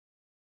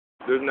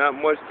There's not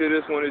much to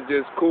this one. It's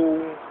just cool.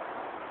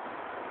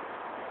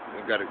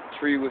 We got a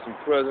tree with some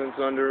presents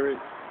under it.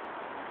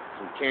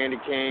 Some candy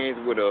canes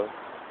with a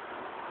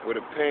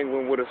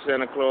penguin with a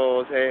Santa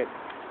Claus hat.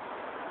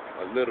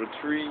 A little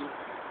tree.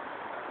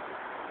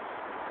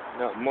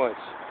 Not much.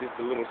 Just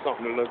a little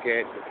something to look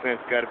at. The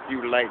fence got a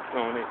few lights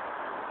on it.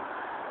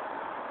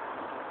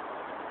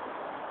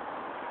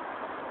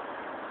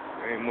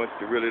 There ain't much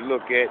to really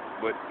look at,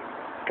 but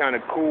it's kind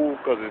of cool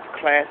because it's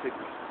classic.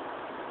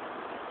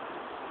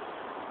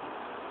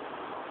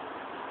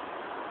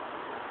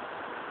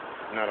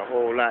 Not a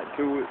whole lot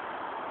to it.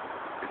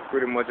 It's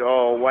pretty much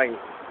all white.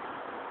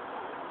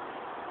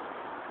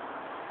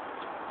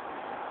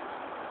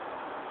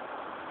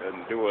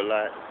 Doesn't do a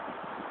lot.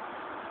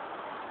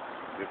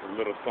 Just a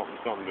little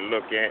something to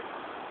look at.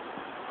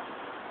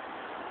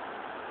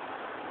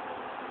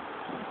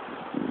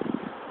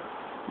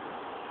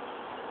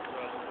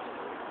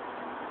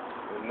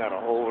 There's not a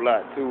whole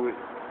lot to it.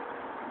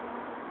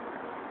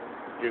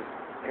 Just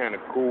kind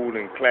of cool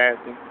and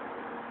classy.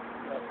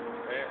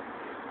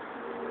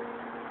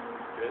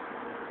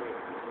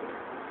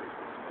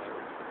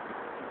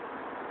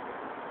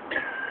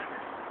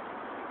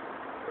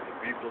 For the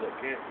people that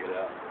can't get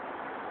out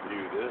and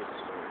view this,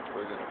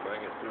 we're going to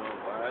bring it to them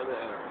via the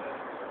internet.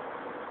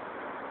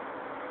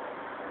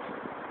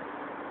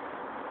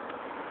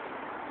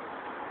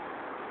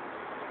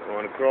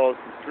 Going across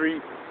the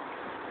street,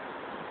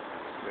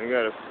 they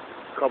got a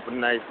couple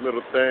nice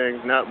little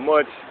things. Not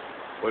much,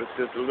 but it's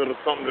just a little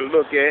something to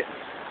look at.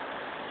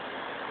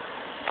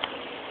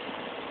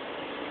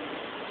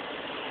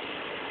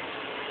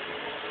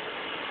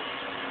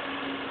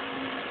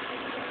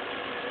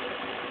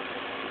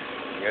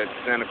 You got the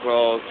Santa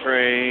Claus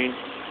train,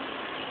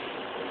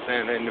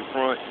 Santa in the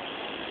front.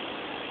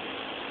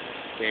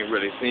 Can't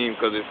really see him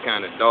because it's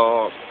kind of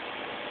dark.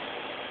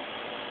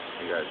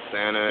 You got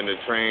Santa and the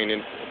train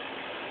and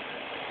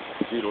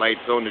a few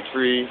lights on the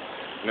tree.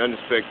 Nothing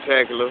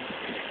spectacular.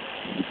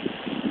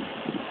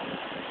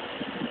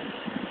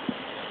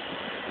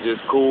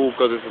 Just cool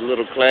because it's a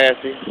little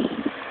classy.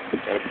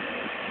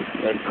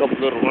 Got a couple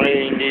little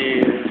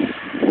reindeers.